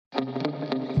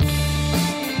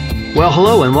Well,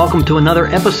 hello and welcome to another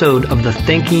episode of the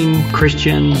Thinking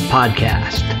Christian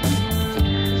Podcast.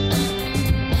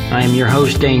 I am your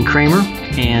host, Dane Kramer,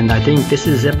 and I think this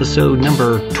is episode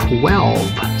number 12,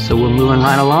 so we're moving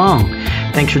right along.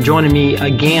 Thanks for joining me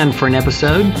again for an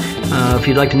episode. If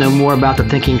you'd like to know more about the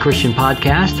Thinking Christian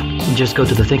Podcast, just go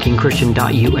to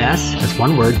thethinkingchristian.us. That's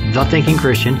one word,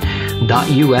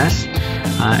 thethinkingchristian.us.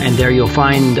 And there you'll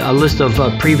find a list of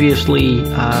previously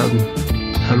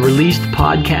released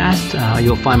podcasts.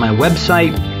 You'll find my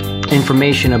website.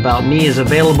 Information about me is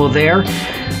available there.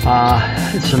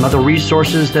 Some other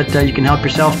resources that you can help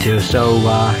yourself to. So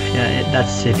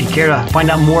that's if you care to find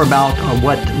out more about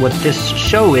what this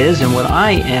show is and what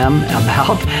I am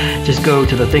about, just go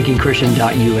to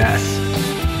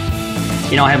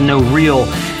thethinkingchristian.us. You know, I have no real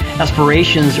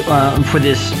aspirations for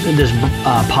this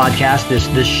podcast,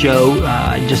 this show.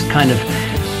 Just kind of,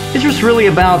 it's just really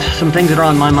about some things that are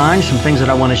on my mind, some things that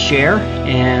I want to share,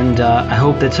 and I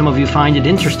hope that some of you find it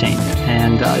interesting.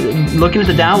 And looking at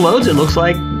the downloads, it looks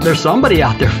like there's somebody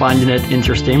out there finding it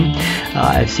interesting.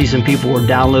 I see some people are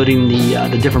downloading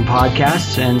the different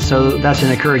podcasts, and so that's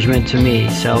an encouragement to me.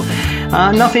 So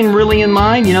nothing really in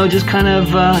mind, you know, just kind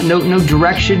of no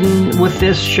direction with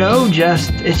this show.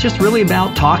 It's just really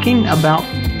about talking about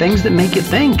things that make you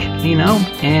think, you know.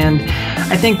 And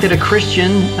I think that a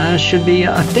Christian should be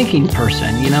a thinking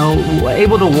person, you know,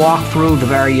 able to walk through the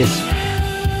various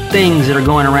things that are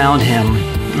going around him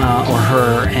or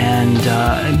her and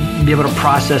be able to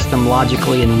process them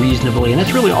logically and reasonably. And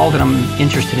that's really all that I'm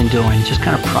interested in doing, just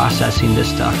kind of processing this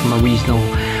stuff from a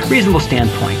reasonable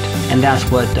standpoint. And that's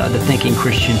what the Thinking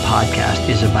Christian Podcast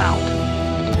is about.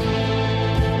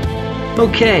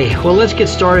 Okay, well, let's get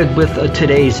started with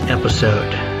today's episode.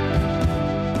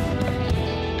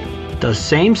 Does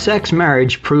same-sex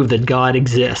marriage prove that God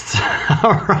exists?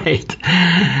 All right.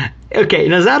 Okay,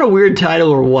 now is that a weird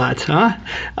title or what, huh?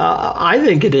 I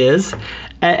think it is.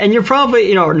 And you're probably,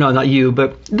 you know, no, not you,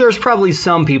 but there's probably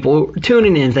some people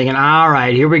tuning in thinking, all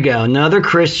right, here we go. Another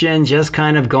Christian just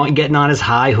kind of getting on his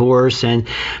high horse and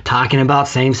talking about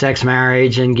same-sex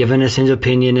marriage and giving us his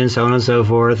opinion and so on and so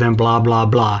forth and blah, blah,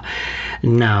 blah.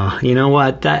 No, you know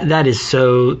what? That is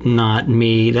so not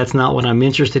me. That's not what I'm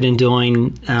interested in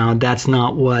doing. That's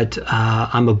not what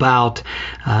I'm about.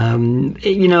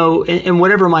 You know, and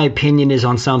whatever my opinion is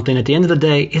on something, at the end of the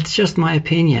day, it's just my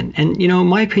opinion. And, you know,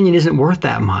 my opinion isn't worth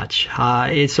that much.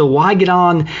 So why get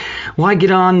on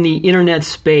the internet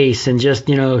space and just,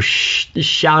 you know,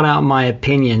 shout out my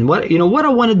opinion? What I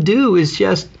want to do is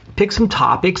just pick some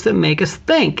topics that make us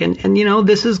think. And you know,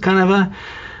 this is kind of a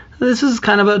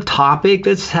topic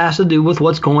that has to do with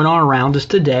what's going on around us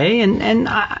today, and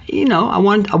you know, I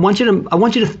want you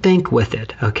to think with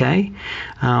it. Okay,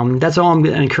 that's all I'm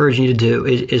encouraging you to do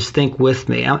is think with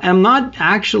me. I'm not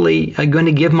actually going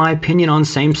to give my opinion on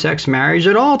same-sex marriage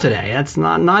at all today. That's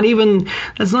not even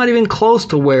close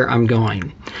to where I'm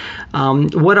going.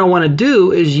 What I want to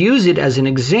do is use it as an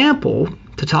example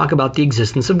to talk about the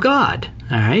existence of God.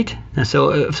 All right. Now,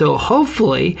 so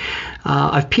hopefully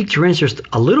I've piqued your interest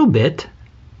a little bit,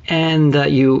 and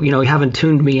you haven't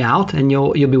tuned me out, and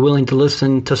you'll be willing to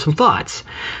listen to some thoughts.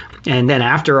 And then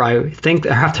after I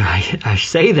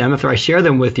share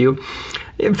them with you,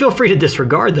 feel free to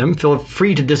disregard them. Feel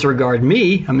free to disregard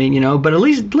me. I mean, you know, but at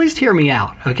least hear me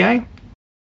out. Okay.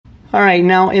 All right,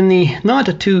 now in the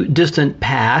not too distant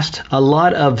past, a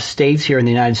lot of states here in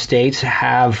the United States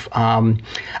have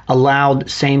allowed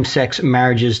same-sex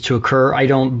marriages to occur. I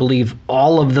don't believe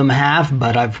all of them have,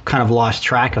 but I've kind of lost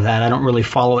track of that. I don't really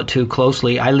follow it too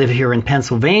closely. I live here in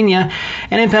Pennsylvania,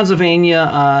 and in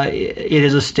Pennsylvania, it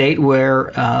is a state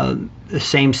where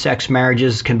same-sex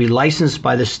marriages can be licensed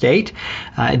by the state.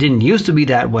 It didn't used to be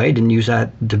that way. It didn't used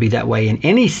to be that way in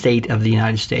any state of the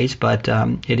United States, but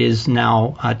it is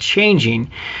now changing.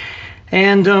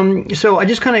 And so I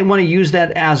just kind of want to use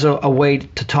that as a way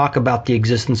to talk about the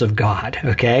existence of God,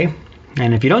 okay?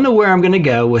 And if you don't know where I'm going to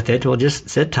go with it, well, just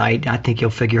sit tight. I think you'll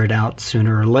figure it out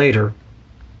sooner or later.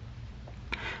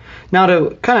 Now,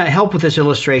 to kind of help with this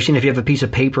illustration, if you have a piece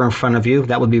of paper in front of you,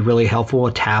 that would be really helpful,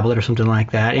 a tablet or something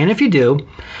like that. And if you do,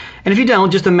 and if you don't,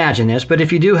 just imagine this, but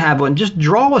if you do have one, just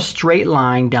draw a straight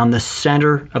line down the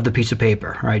center of the piece of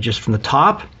paper, right? Just from the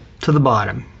top to the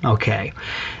bottom. Okay.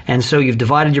 And so you've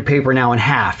divided your paper now in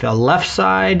half, a left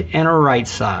side and a right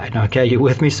side. Okay, you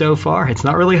with me so far? It's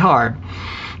not really hard.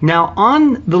 Now,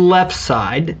 on the left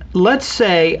side, let's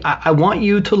say I want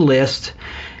you to list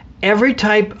every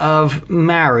type of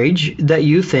marriage that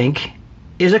you think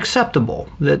is acceptable,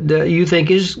 that you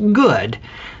think is good.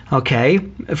 Okay,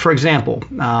 for example,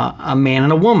 a man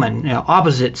and a woman,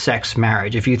 opposite sex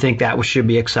marriage. If you think that should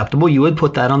be acceptable, you would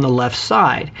put that on the left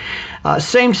side.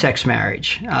 Same sex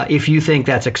marriage. If you think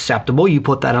that's acceptable, you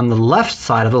put that on the left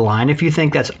side of the line. If you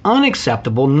think that's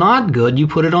unacceptable, not good, you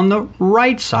put it on the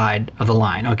right side of the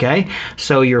line. Okay,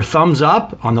 so your thumbs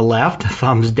up on the left,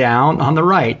 thumbs down on the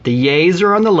right. The yays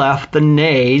are on the left, the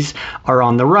nays are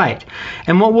on the right.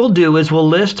 And what we'll do is we'll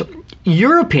list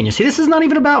your opinion. See, this is not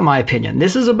even about my opinion.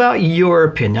 This is about your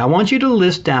opinion. I want you to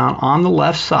list down on the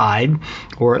left side,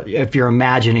 or if you're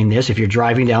imagining this, if you're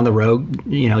driving down the road,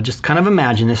 just kind of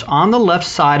imagine this. On the left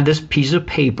side of this piece of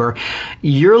paper,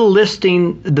 you're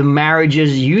listing the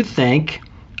marriages you think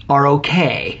are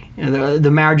okay,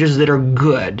 the marriages that are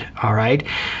good, all right?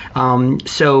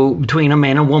 So between a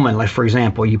man and woman, like for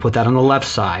example, you put that on the left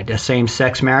side. A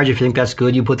same-sex marriage, if you think that's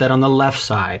good, you put that on the left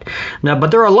side. Now,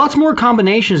 but there are lots more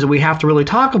combinations that we have to really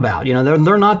talk about.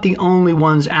 They're not the only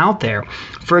ones out there.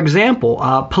 For example,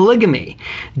 polygamy.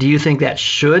 Do you think that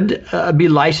should be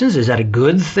licensed? Is that a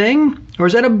good thing or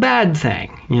is that a bad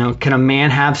thing? Can a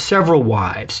man have several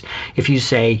wives? If you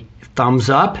say thumbs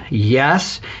up,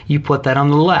 yes, you put that on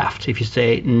the left. If you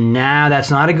say, nah,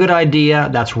 that's not a good idea,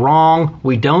 that's wrong,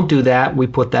 we don't do that, we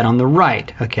put that on the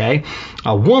right, okay?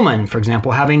 A woman, for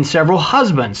example, having several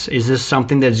husbands, is this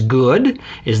something that's good?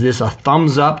 Is this a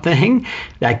thumbs up thing?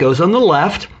 That goes on the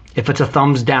left. If it's a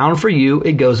thumbs down for you,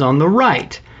 it goes on the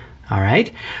right, all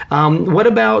right? What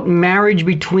about marriage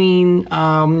between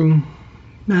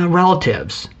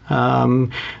relatives?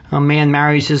 A man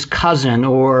marries his cousin,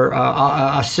 or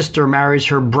a sister marries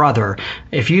her brother.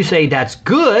 If you say that's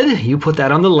good, you put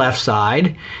that on the left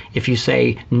side. If you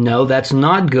say no, that's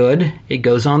not good, it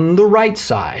goes on the right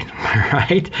side,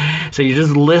 right? So you're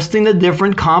just listing the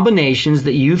different combinations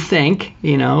that you think,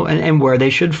 and where they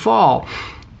should fall.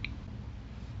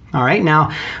 All right,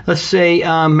 now let's say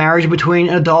marriage between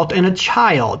an adult and a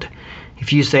child.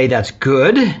 If you say that's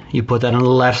good, you put that on the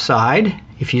left side.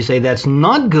 If you say that's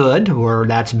not good or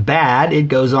that's bad, it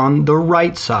goes on the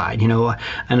right side.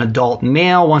 An adult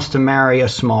male wants to marry a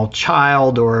small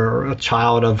child, or a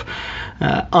child of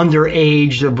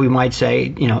underage, we might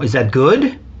say, is that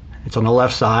good? It's on the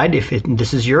left side.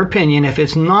 This is your opinion. If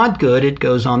it's not good, it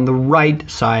goes on the right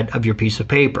side of your piece of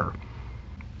paper.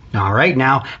 All right,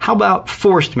 now how about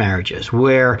forced marriages,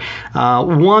 where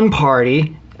one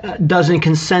party doesn't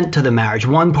consent to the marriage.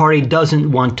 One party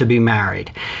doesn't want to be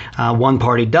married. One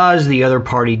party does, the other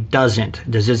party doesn't.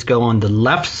 Does this go on the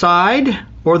left side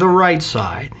or the right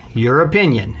side? Your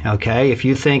opinion, okay? If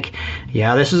you think,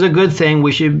 yeah, this is a good thing,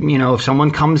 we should, if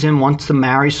someone comes in, wants to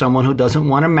marry someone who doesn't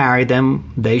want to marry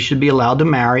them, they should be allowed to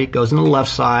marry. It goes on the left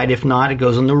side. If not, it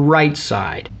goes on the right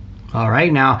side. All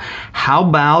right, now, how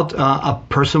about a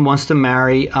person wants to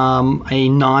marry a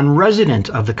non-resident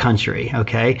of the country,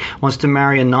 okay? Wants to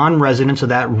marry a non-resident, so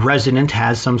that resident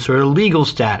has some sort of legal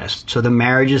status. So the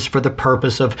marriage is for the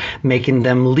purpose of making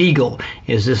them legal.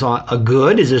 Is this a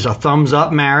good? Is this a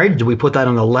thumbs-up marriage? Do we put that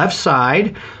on the left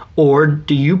side? Or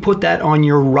do you put that on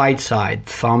your right side,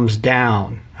 thumbs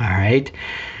down, all right?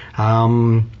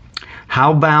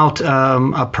 How about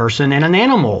a person and an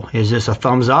animal? Is this a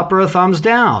thumbs up or a thumbs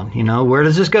down? Where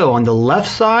does this go? On the left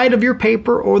side of your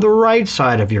paper or the right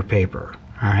side of your paper?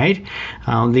 All right.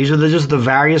 These are just the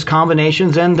various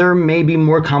combinations, and there may be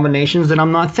more combinations that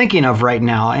I'm not thinking of right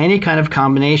now. Any kind of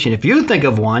combination. If you think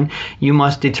of one, you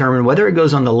must determine whether it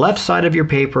goes on the left side of your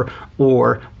paper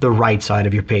or the right side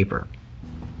of your paper.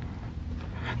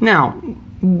 Now,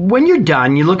 when you're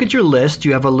done, you look at your list.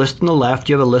 You have a list on the left,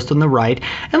 you have a list on the right.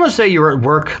 And let's say you're at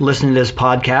work listening to this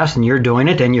podcast and you're doing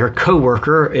it, and your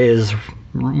coworker is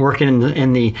working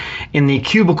in the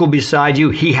cubicle beside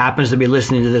you. He happens to be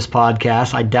listening to this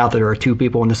podcast. I doubt that there are two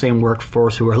people in the same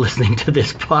workforce who are listening to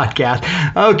this podcast.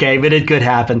 Okay, but it could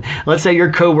happen. Let's say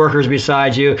your coworker's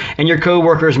beside you and your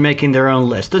coworker's making their own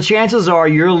list. The chances are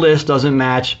your list doesn't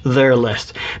match their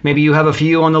list. Maybe you have a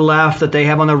few on the left that they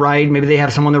have on the right. Maybe they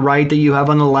have some on the right that you have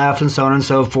on the left, and so on and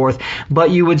so forth.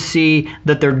 But you would see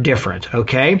that they're different,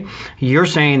 okay? You're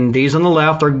saying these on the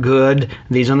left are good,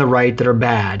 these on the right that are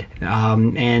bad.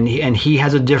 And he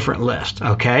has a different list,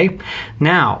 okay?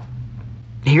 Now,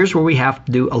 here's where we have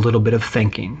to do a little bit of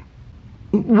thinking.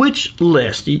 Which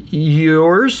list,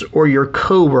 yours or your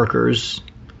coworkers,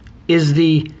 is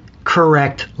the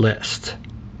correct list?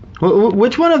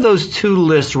 Which one of those two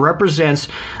lists represents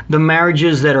the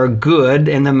marriages that are good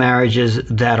and the marriages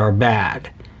that are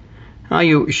bad? Well,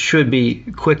 you should be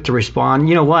quick to respond.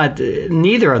 You know what?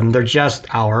 Neither of them. They're just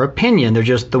our opinion. They're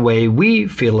just the way we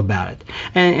feel about it.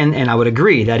 And I would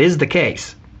agree. That is the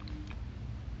case.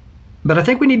 But I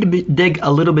think we need to dig a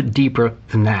little bit deeper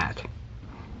than that.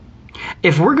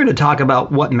 If we're going to talk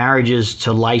about what marriage is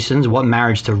to license, what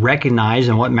marriage to recognize,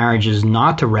 and what marriage is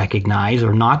not to recognize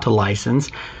or not to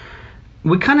license,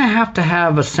 we kind of have to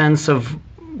have a sense of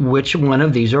which one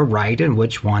of these are right and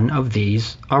which one of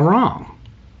these are wrong.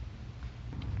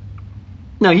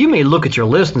 Now, you may look at your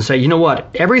list and say, you know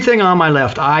what, everything on my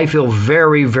left I feel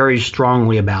very, very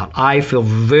strongly about. I feel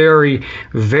very,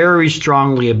 very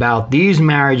strongly about these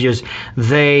marriages.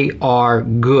 They are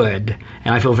good.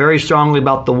 And I feel very strongly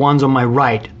about the ones on my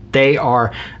right.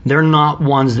 They're not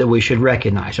ones that we should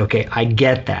recognize. Okay, I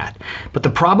get that. But the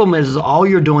problem is all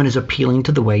you're doing is appealing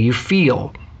to the way you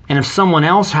feel. And if someone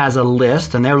else has a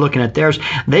list and they're looking at theirs,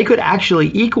 they could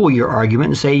actually equal your argument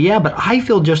and say, yeah, but I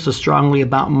feel just as strongly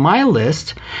about my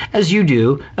list as you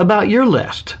do about your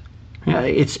list.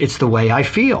 It's the way I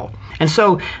feel. And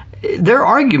so their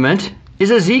argument is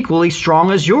as equally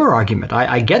strong as your argument.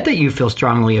 I get that you feel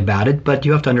strongly about it, but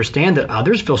you have to understand that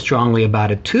others feel strongly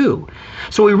about it too.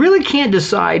 So we really can't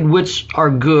decide which are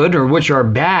good or which are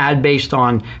bad based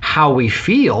on how we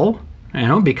feel,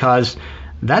 because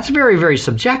that's very, very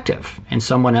subjective, and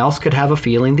someone else could have a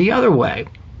feeling the other way.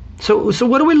 So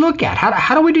what do we look at?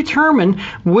 How do we determine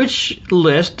which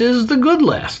list is the good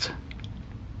list?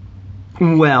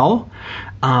 Well,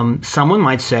 someone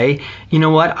might say, you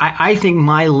know what, I think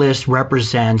my list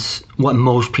represents what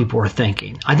most people are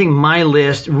thinking. I think my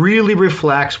list really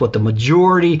reflects what the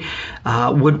majority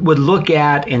would look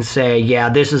at and say, yeah,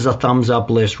 this is a thumbs up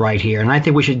list right here. And I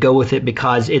think we should go with it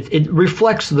because it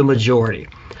reflects the majority.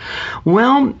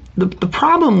 Well, the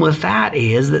problem with that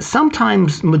is that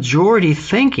sometimes majority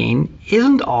thinking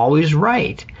isn't always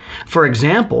right. For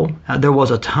example, there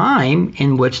was a time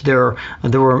in which there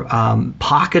were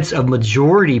pockets of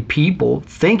majority people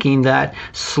thinking that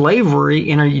slavery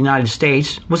in the United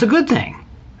States was a good thing.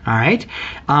 All right.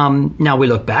 Now we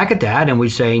look back at that and we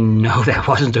say, no, that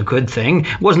wasn't a good thing.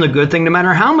 It wasn't a good thing no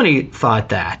matter how many thought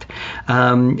that.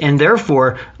 And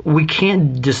therefore, we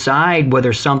can't decide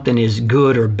whether something is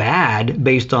good or bad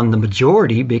based on the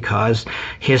majority, because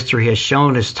history has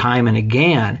shown us time and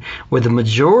again where the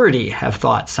majority have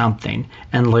thought something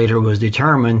and later was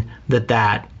determined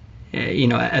that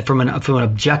from an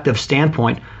objective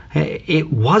standpoint,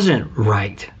 it wasn't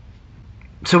right.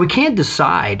 So we can't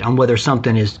decide on whether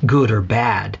something is good or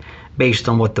bad based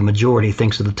on what the majority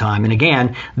thinks at the time. And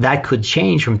again, that could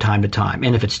change from time to time.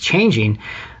 And if it's changing,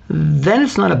 then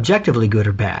it's not objectively good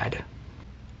or bad.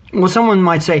 Well, someone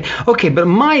might say, okay, but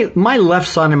my left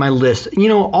side of my list,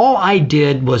 all I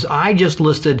did was I just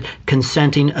listed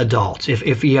consenting adults.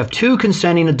 If you have two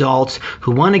consenting adults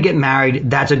who want to get married,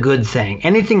 that's a good thing.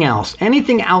 Anything else,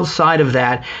 anything outside of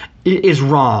that is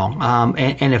wrong.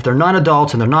 And if they're not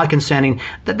adults and they're not consenting,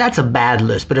 that's a bad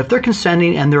list. But if they're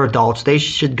consenting and they're adults, they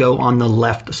should go on the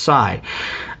left side.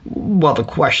 Well, the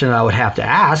question I would have to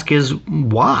ask is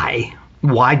why?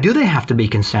 Why do they have to be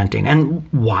consenting? And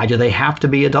why do they have to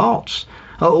be adults?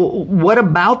 What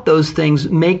about those things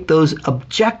make those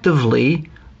objectively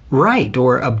right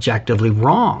or objectively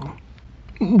wrong?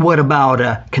 What about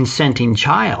a consenting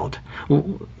child?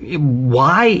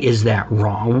 Why is that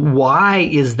wrong? Why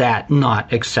is that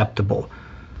not acceptable?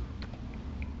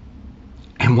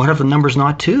 And what if the number's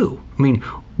not two? I mean,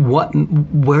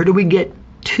 where do we get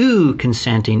two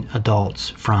consenting adults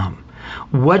from?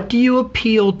 What do you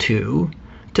appeal to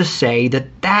say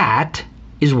that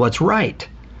is what's right?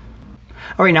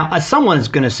 All right, now someone's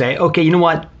going to say, okay, you know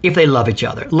what? If they love each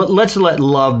other, let's let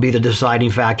love be the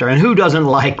deciding factor. And who doesn't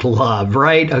like love,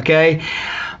 right? Okay.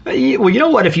 Well, you know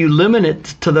what? If you limit it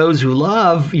to those who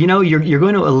love, you're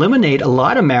going to eliminate a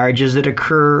lot of marriages that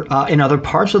occur in other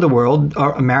parts of the world,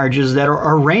 or marriages that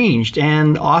are arranged.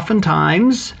 And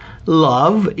oftentimes,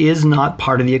 love is not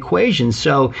part of the equation.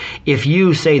 So if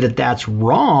you say that that's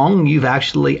wrong, you've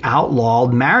actually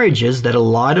outlawed marriages that a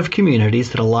lot of communities,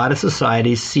 that a lot of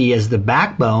societies see as the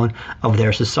backbone of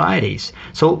their societies.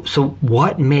 So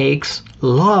what makes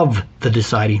love the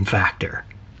deciding factor?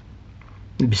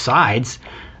 Besides,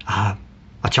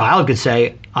 a child could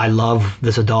say, I love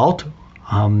this adult,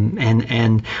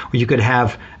 and you could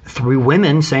have three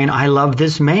women saying, I love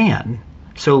this man.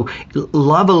 So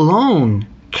love alone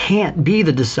can't be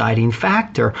the deciding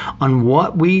factor on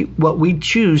what we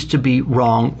choose to be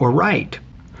wrong or right.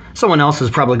 Someone else is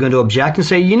probably going to object and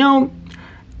say,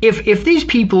 if these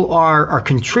people are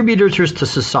contributors to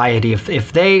society,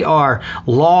 if they are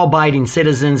law-abiding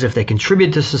citizens, if they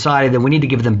contribute to society, then we need to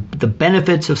give them the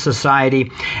benefits of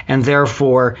society, and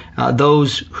therefore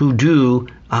those who do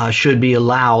should be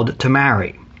allowed to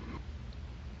marry.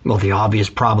 Well, the obvious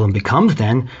problem becomes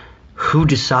then, who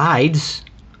decides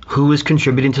who is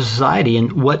contributing to society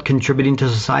and what contributing to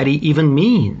society even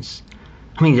means?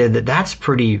 I mean, that's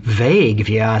pretty vague if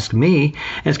you ask me.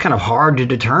 And it's kind of hard to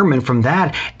determine from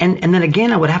that. And then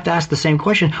again, I would have to ask the same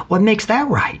question, what makes that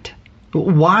right?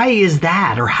 Why is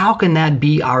that, or how can that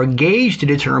be our gauge to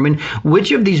determine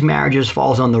which of these marriages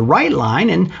falls on the right line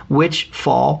and which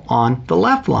fall on the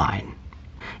left line?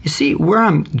 You see, where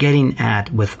I'm getting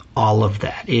at with all of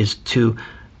that is to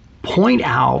point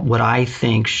out what I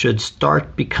think should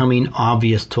start becoming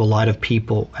obvious to a lot of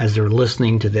people as they're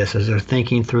listening to this, as they're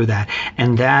thinking through that.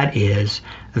 And that is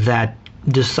that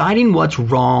deciding what's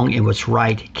wrong and what's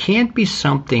right can't be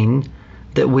something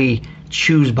that we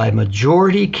choose by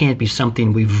majority, can't be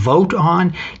something we vote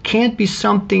on, can't be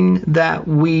something that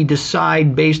we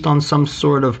decide based on some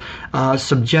sort of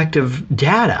subjective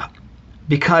data.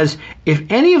 Because if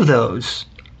any of those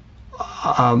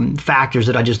factors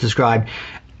that I just described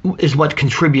is what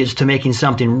contributes to making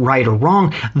something right or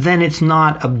wrong, then it's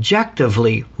not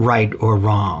objectively right or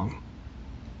wrong.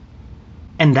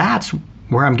 And that's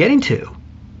where I'm getting to.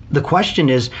 The question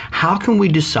is, how can we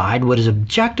decide what is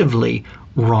objectively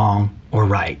wrong or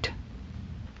right?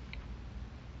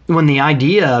 When the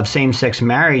idea of same-sex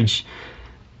marriage,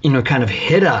 kind of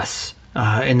hit us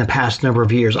in the past number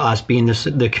of years, us being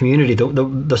the community,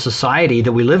 the society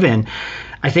that we live in,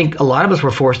 I think a lot of us were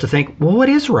forced to think, well, what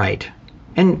is right?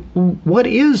 And what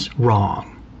is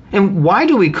wrong? And why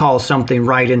do we call something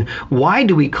right and why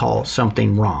do we call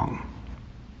something wrong?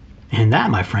 And that,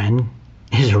 my friend,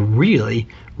 is a really,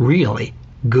 really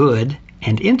good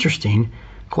and interesting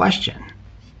question.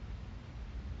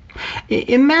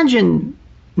 Imagine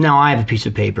now I have a piece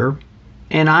of paper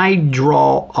and I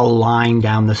draw a line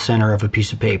down the center of a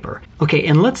piece of paper. Okay,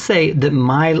 and let's say that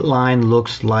my line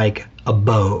looks like a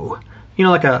bow.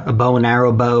 Like a bow and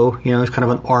arrow bow, it's kind of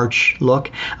an arch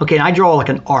look. Okay, and I draw like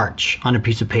an arch on a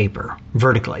piece of paper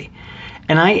vertically.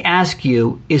 And I ask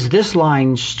you, is this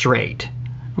line straight?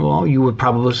 Well, you would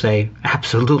probably say,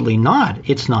 absolutely not.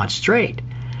 It's not straight.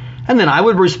 And then I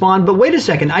would respond, but wait a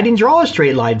second, I didn't draw a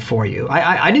straight line for you.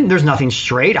 I didn't, there's nothing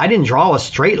straight. I didn't draw a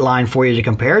straight line for you to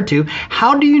compare it to.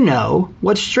 How do you know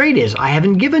what straight is? I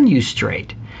haven't given you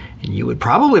straight. And you would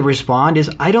probably respond is,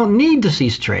 I don't need to see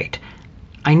straight.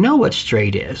 I know what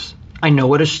straight is. I know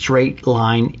what a straight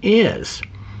line is.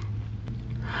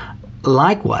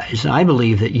 Likewise, I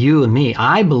believe that you and me,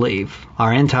 I believe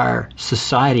our entire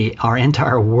society, our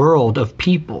entire world of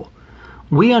people,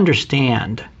 we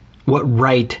understand what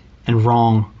right and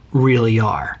wrong really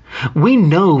are. We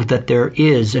know that there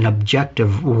is an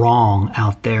objective wrong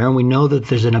out there, and we know that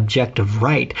there's an objective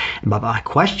right. But my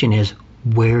question is,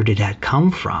 where did that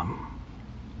come from?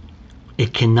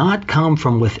 It cannot come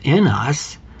from within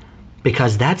us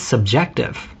because that's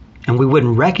subjective, and we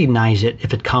wouldn't recognize it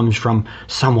if it comes from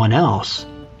someone else.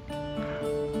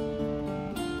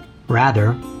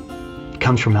 Rather, it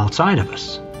comes from outside of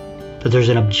us. That there's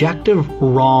an objective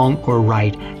wrong or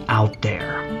right out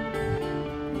there.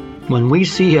 When we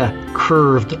see a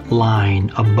curved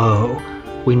line, a bow,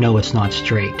 we know it's not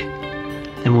straight.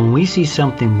 And when we see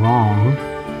something wrong,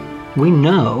 we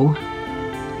know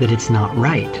that it's not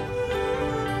right.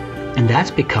 And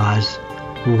that's because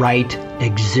right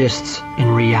exists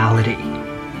in reality.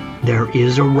 There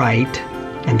is a right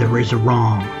and there is a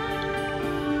wrong.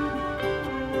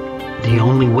 The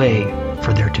only way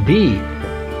for there to be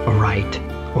a right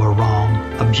or wrong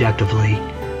objectively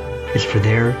is for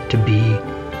there to be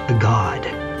a God.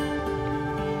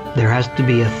 There has to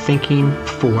be a thinking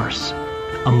force,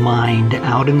 a mind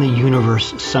out in the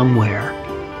universe somewhere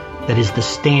that is the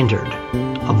standard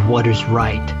of what is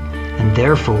right, and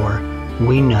therefore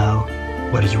we know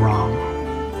what is wrong.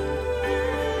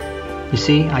 You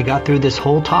see, I got through this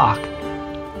whole talk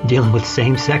dealing with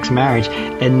same-sex marriage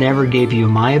and never gave you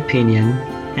my opinion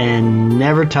and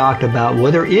never talked about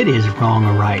whether it is wrong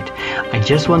or right. I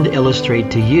just wanted to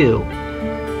illustrate to you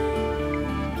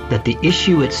that the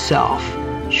issue itself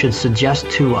should suggest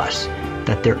to us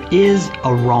that there is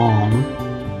a wrong,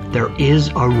 there is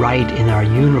a right in our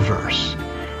universe,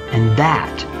 and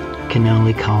that can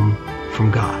only come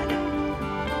from God.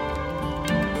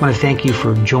 I want to thank you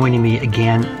for joining me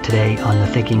again today on the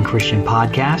Thinking Christian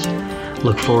podcast.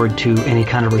 Look forward to any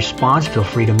kind of response. Feel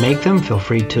free to make them. Feel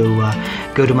free to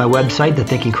go to my website,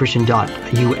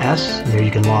 thethinkingchristian.us. There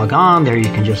you can log on. There you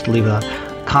can just leave a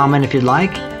comment if you'd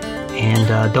like.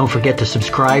 And don't forget to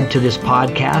subscribe to this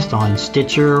podcast on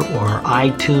Stitcher or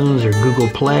iTunes or Google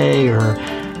Play or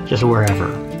just wherever.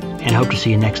 And I hope to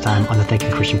see you next time on the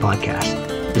Thinking Christian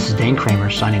podcast. This is Dane Kramer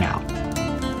signing out.